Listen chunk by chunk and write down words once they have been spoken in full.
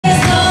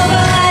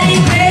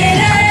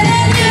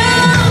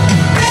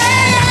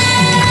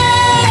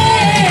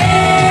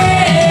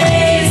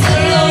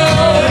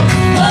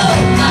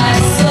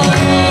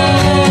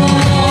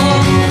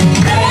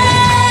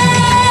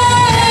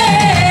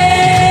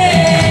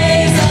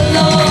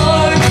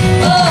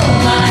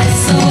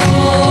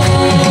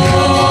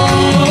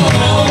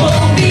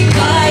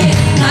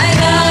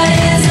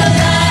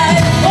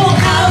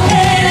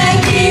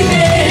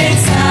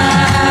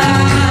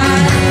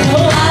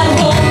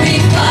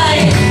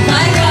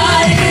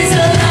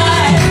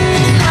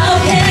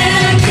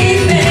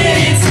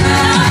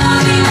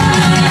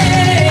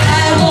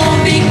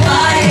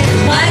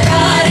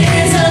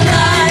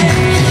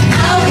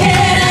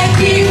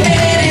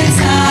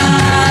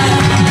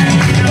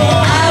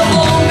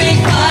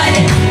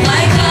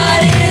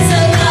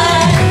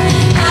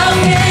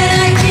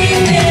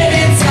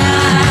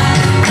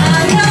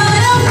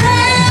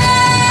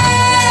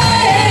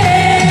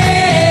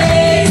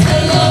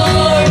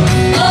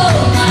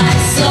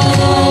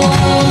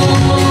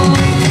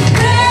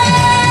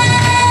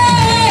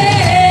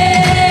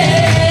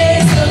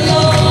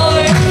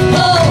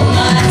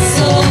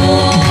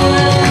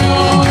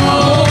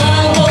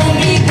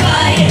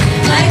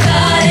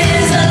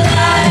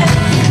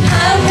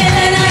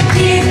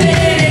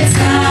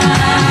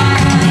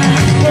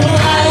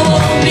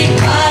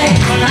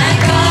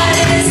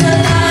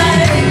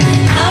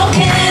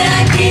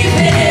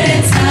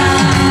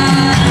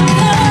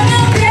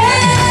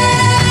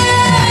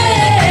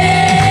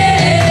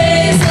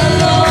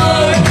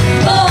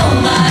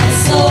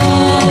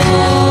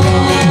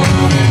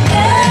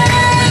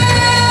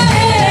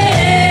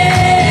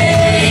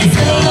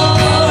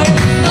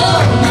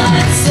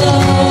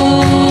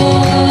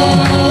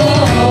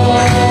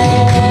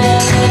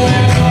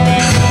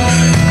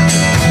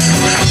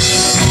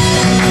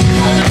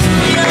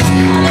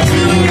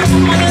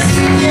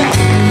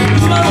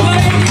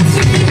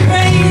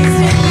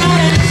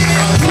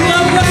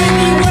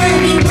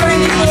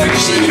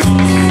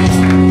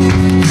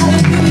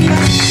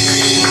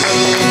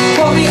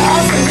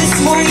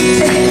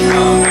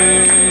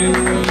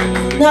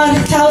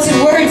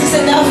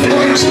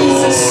Lord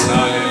Jesus.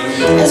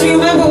 As we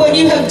remember what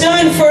you have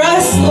done for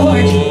us,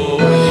 Lord.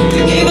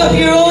 You gave up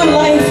your own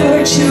life,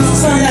 Lord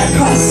Jesus, on that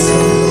cross.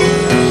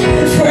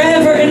 And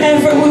forever and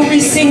ever will we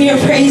sing your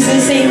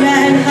praises.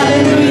 Amen.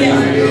 Hallelujah.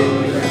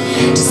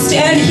 To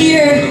stand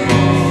here,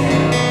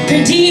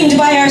 redeemed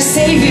by our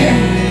Savior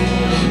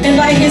and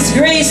by his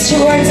grace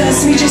towards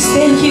us, we just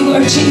thank you,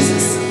 Lord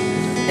Jesus.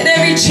 And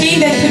every chain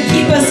that could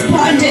keep us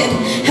bonded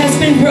has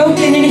been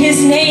broken in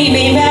his name.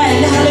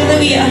 Amen.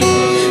 Hallelujah.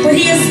 What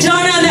he has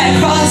done on that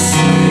cross,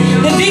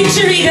 the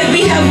victory that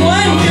we have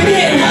won through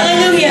him.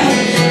 Hallelujah.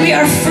 We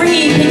are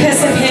free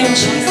because of him,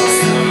 Jesus.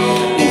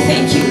 We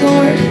thank you,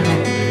 Lord.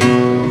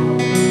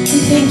 We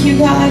thank you,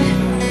 God,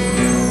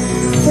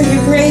 for your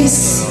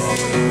grace.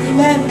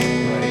 Amen.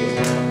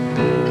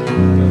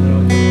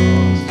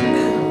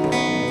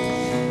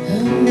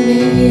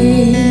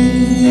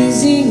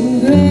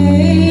 Amazing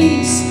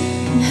grace,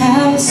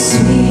 how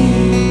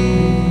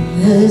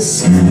sweet the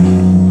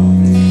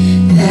sound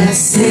that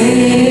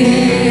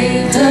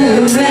saved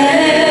a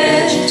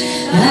wretch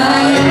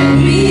like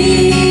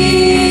me.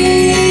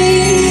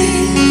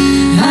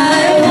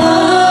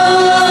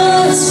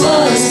 I once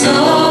was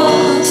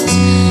lost,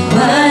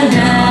 but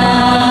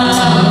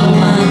now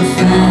I'm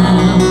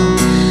found.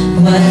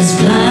 Was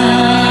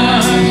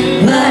blind,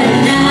 but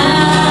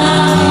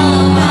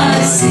now I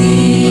see.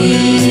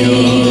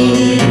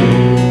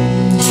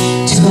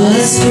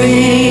 'Twas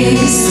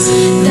grace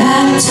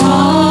that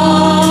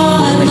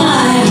taught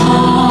my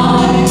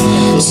heart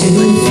to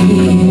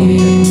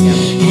fear,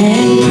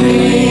 and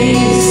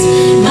grace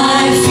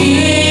my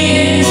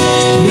fear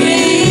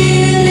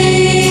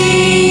relieved.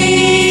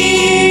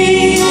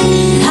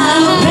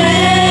 How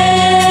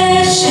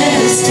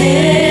precious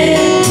did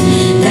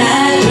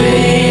that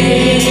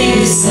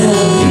grace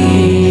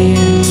appear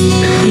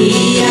the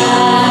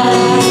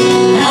hour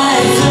I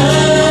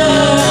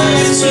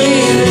first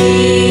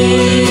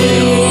believed.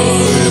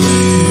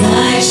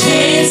 My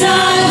chains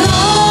are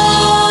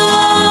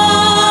gone,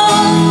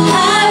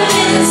 I've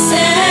been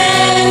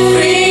set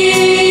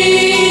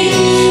free.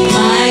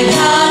 My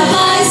God,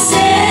 my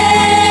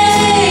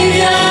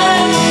Savior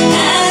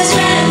has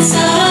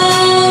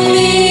ransomed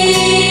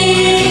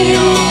me.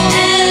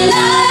 And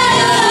like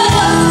a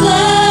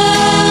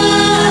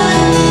flood,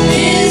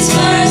 his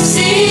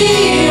mercy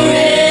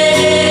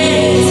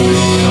raised,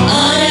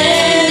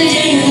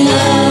 unending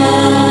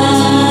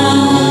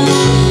love,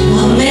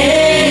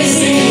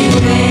 amazing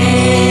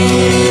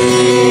grace.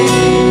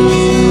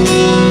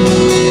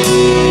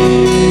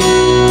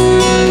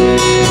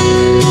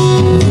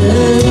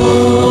 The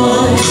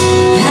Lord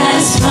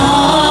has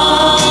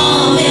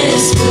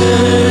promised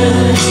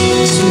good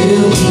to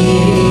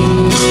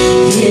keep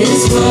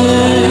his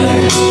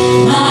word,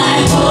 my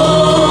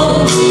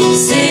hope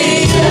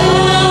secures.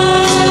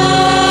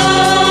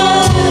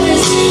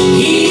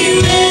 He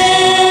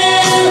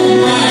will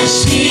my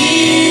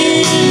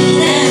shield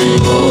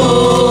and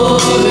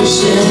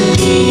portion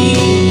be,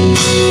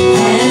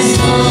 as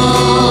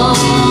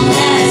long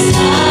as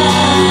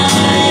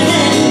time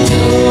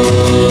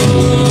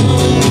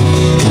endures.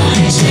 My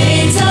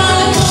chains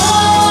are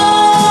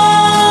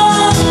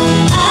gone,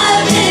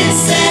 I've been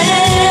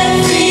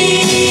set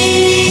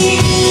free.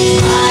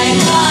 My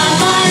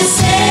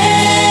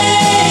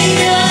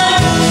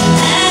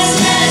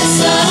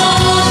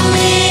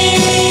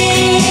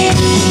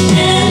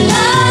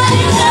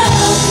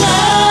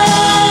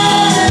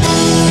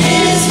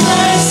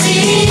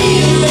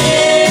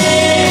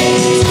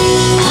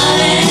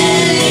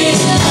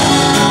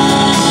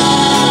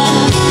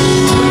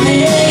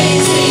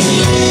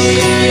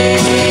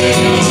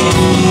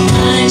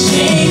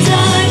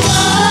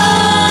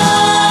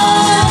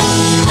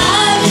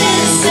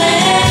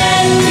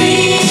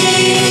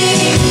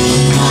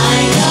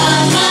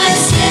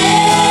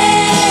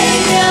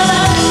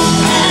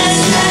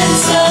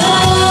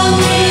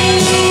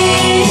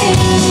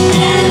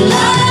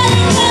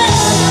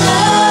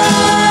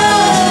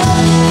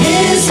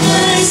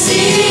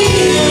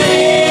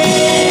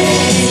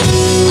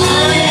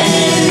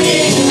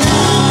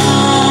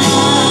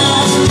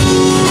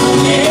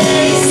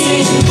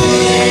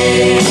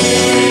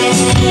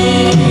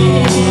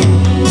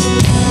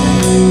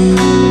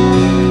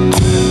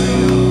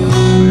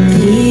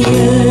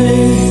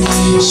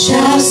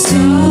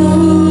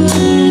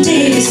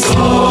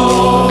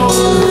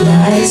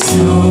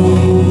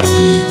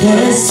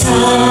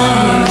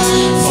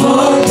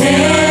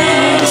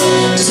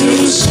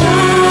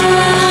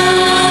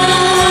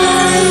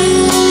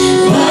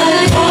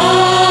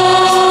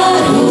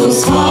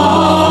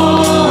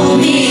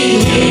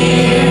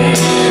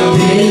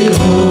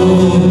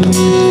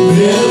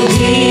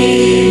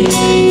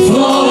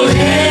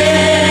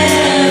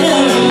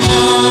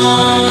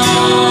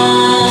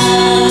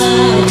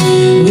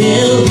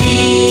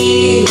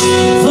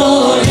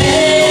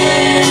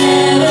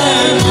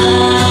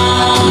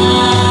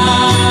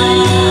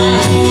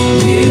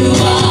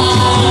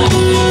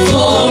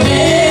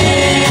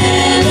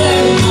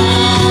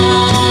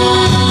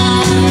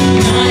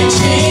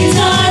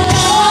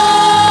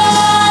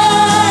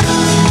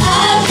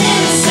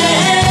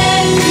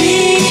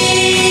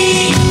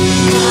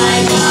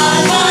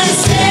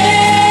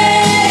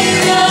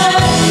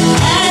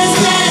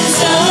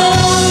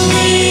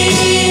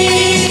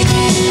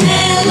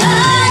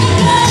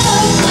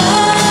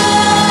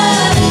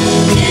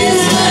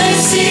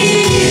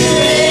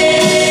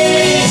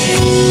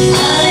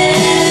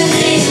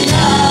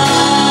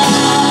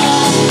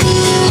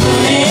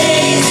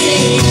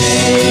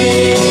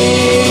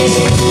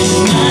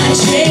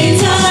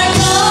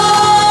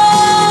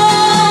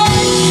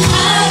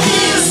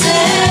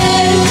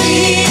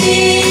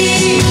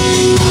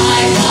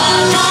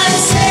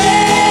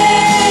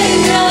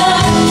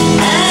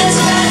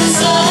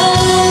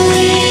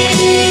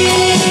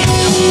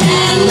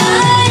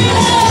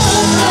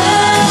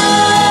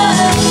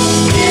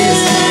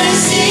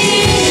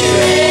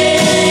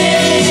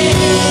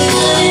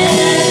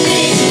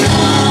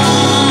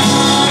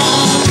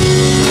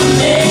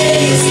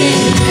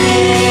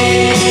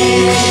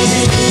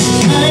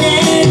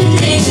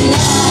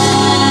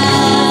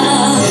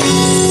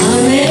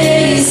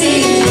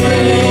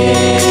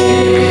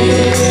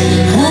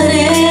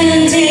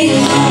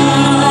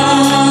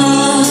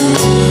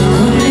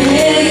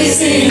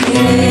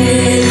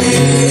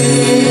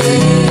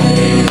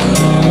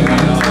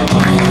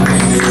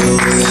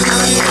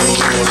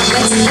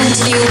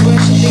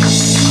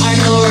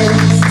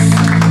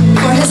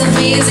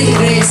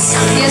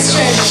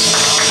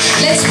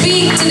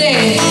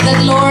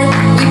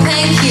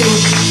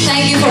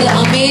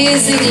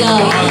amazing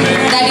love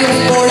that you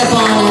have poured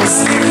upon us.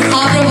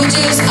 हाँ प्रभु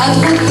जी, उस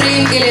अद्भुत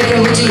प्रेम के लिए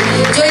प्रभु जी,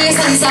 जो ये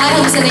संसार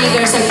हमसे नहीं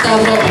कर सकता,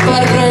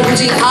 पर प्रभु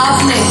जी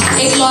आपने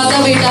एक लौता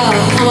बेटा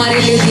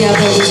हमारे लिए दिया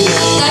प्रभु जी,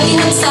 ताकि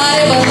हम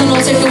सारे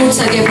बंधनों से टूट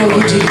सके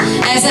प्रभु जी।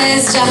 ऐसा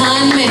इस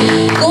जहान में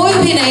कोई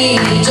भी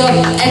नहीं जो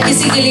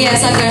किसी के लिए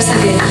ऐसा कर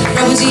सके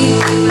प्रभु जी,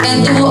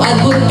 परंतु वो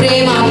अद्भुत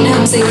प्रेम आपने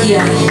हमसे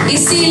किया,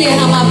 इसीलिए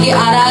हम आपकी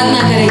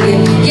आराधना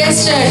करेंगे।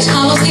 यस चर्च,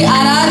 हम उसकी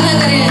आराधना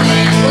करें,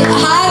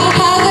 हाथ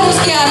उठाकर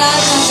उसकी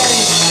आराधना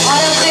करें और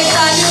अपने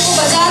तालियों को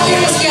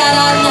बजाकर उसकी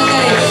आराधना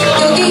करें,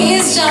 क्योंकि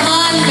इस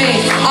जहान में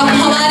अब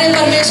हमारे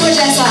परमेश्वर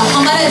जैसा,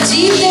 हमारा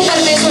जीवते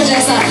परमेश्वर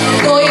जैसा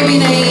कोई भी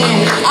नहीं है।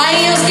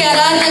 आइए उसकी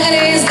आराधना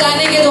करें इस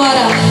गाने के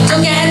द्वारा,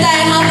 जो कहता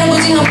है हाँ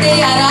प्रभु जी हम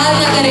तेरी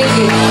आराधना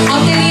करेंगे,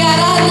 हम तेरी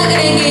आराधना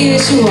करेंगे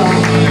यीशुआ।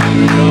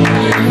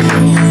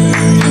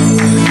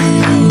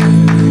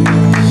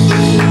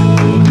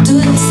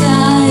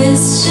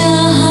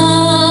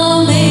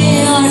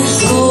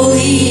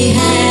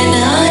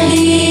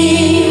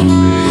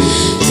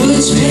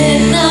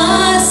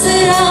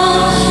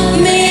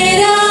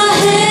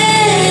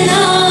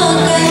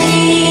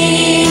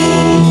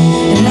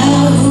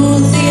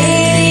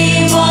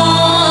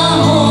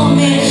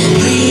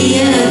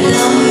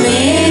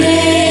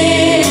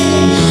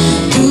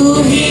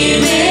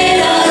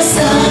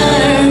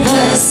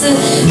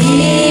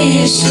 Yeah.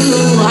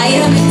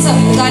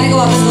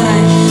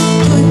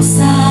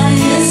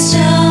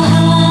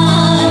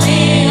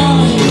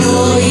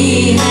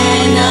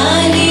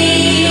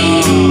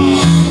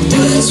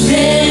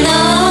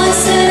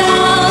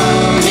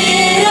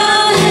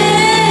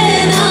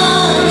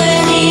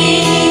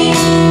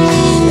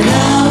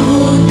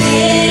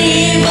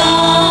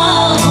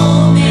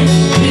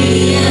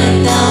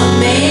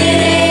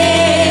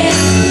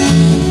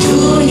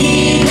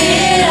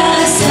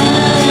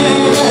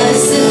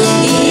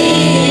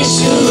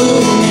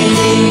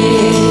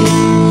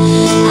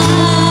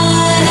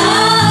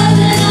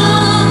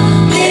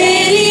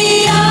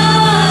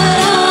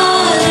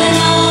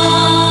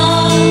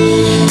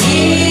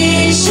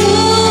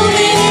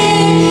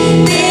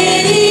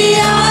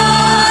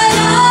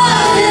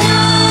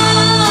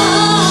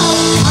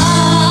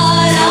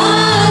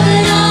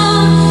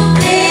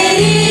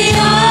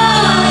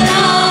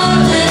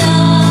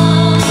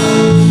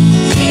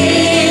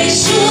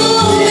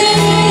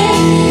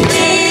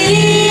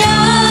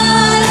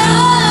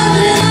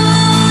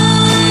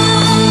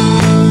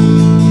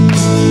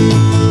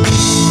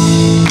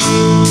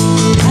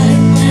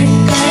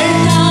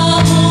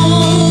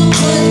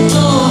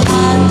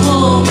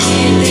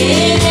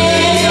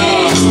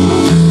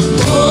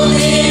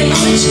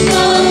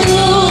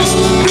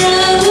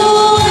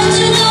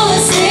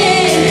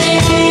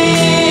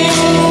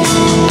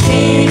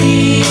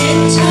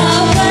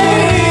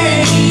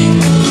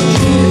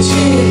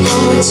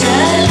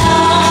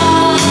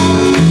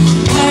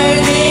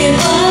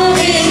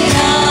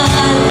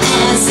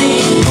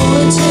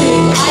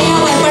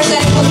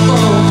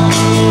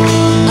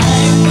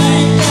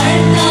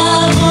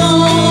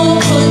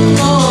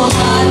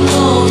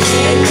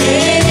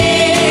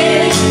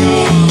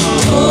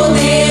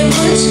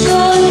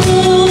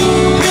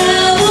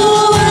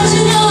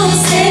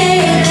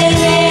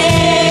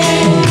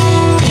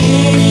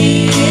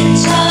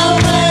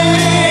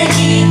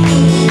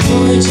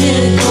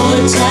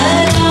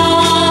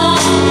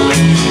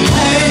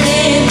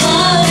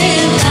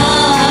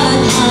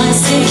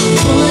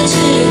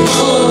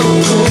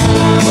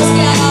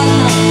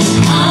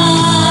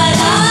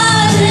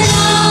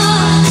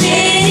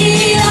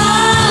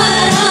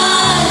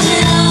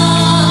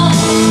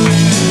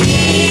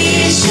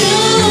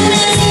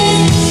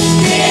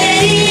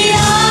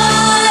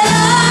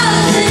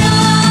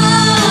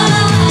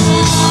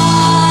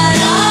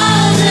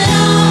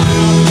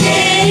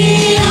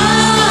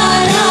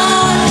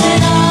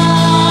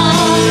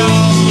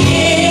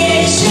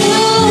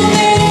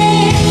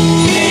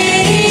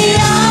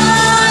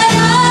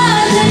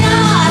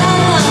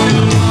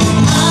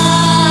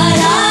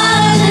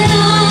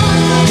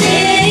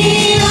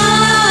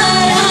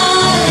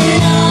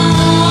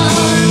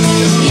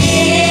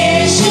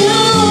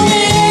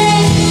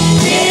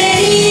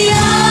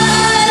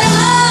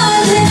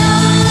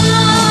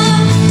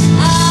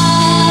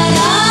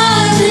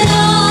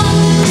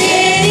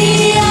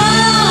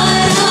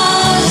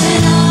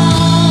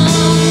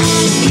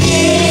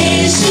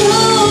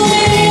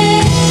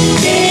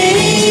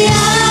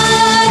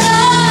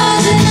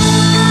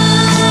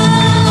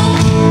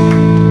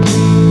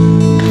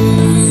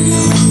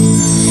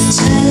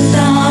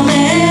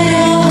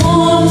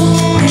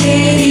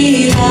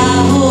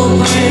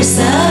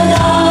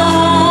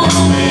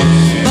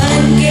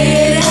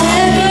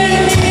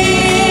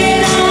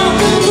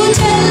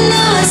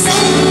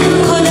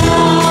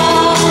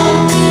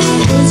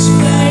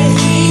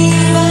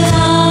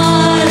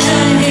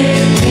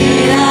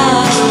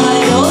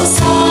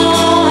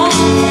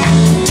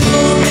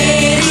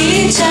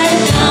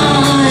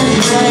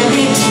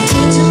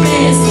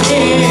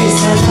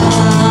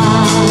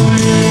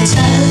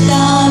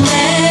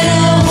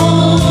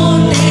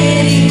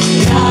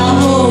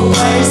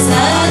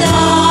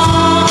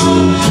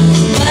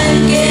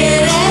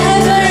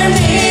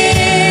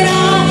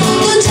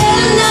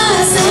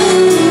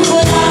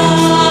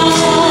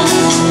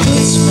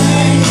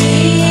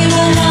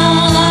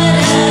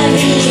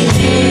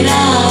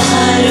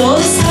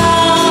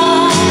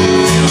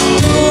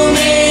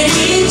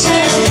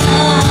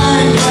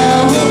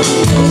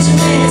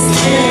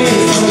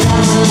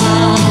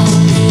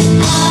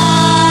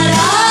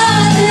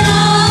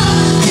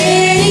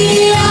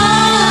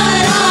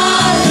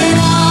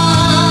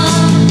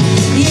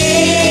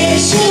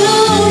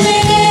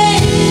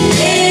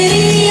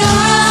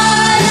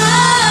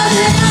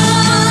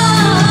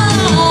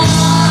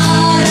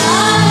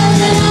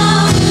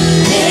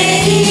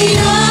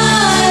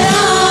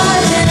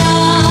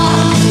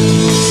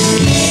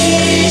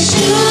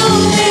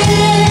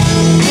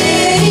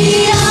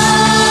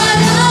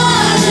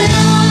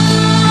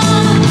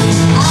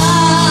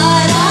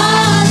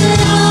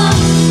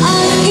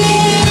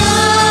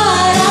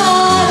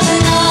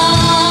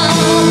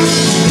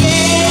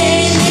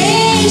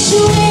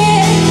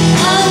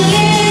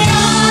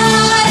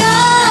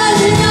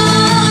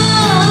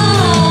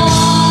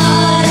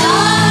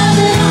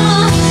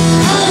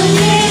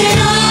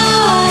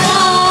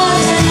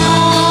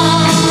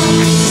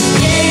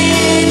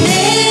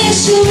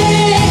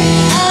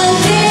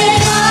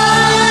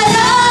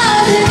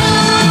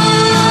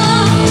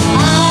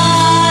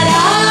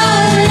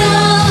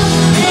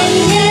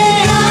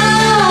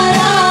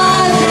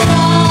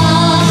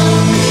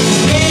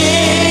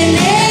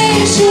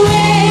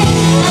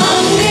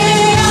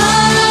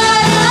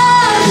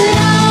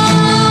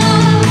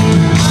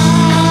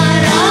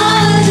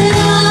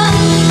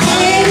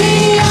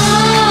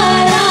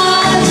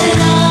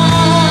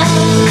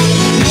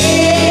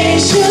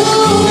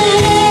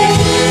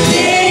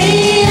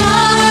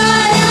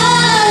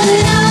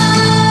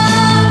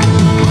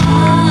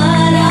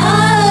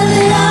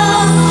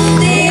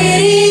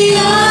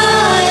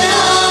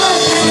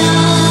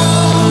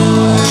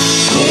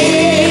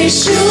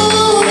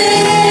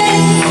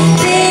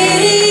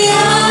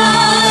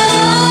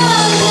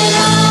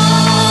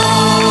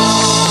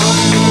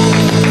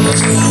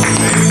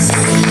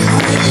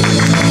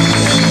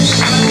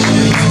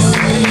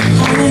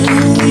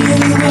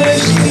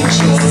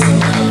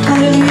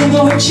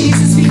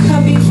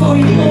 come before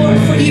you, Lord,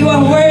 for you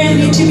are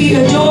worthy to be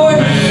adored.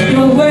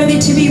 You are worthy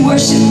to be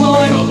worshipped,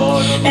 Lord.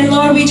 And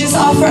Lord, we just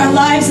offer our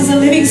lives as a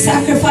living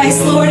sacrifice,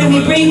 Lord, and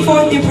we bring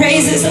forth your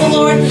praises, oh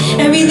Lord,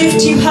 and we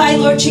lift you high,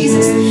 Lord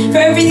Jesus, for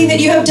everything that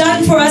you have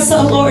done for us,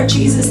 oh Lord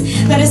Jesus.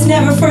 Let us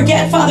never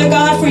forget, Father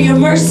God, for your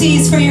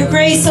mercies, for your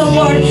grace, oh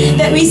Lord,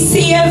 that we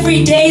see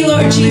every day,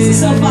 Lord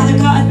Jesus, oh Father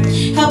God.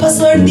 Help us,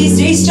 Lord, in these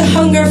days to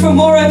hunger for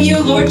more of you,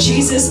 Lord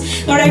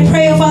Jesus. Lord, I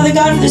pray, oh Father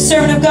God, for the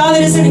servant of God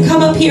that is going to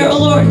come up here, oh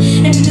Lord,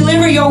 and to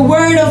deliver your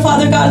word, oh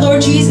Father God,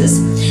 Lord Jesus.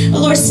 Oh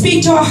Lord,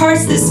 speak to our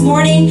hearts this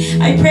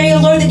morning. I pray,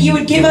 oh Lord, that you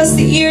would give us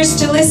the ears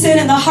to listen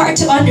and the heart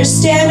to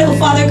understand, oh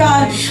Father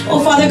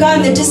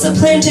God, the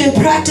discipline to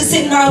practice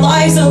it in our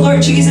lives, oh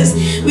Lord Jesus.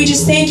 We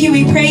just thank you,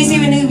 we praise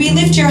you, and we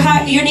lift your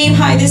name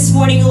high this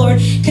morning, oh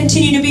Lord.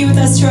 Continue to be with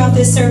us throughout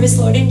this service,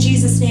 Lord. In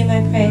Jesus' name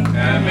I pray.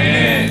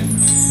 Amen.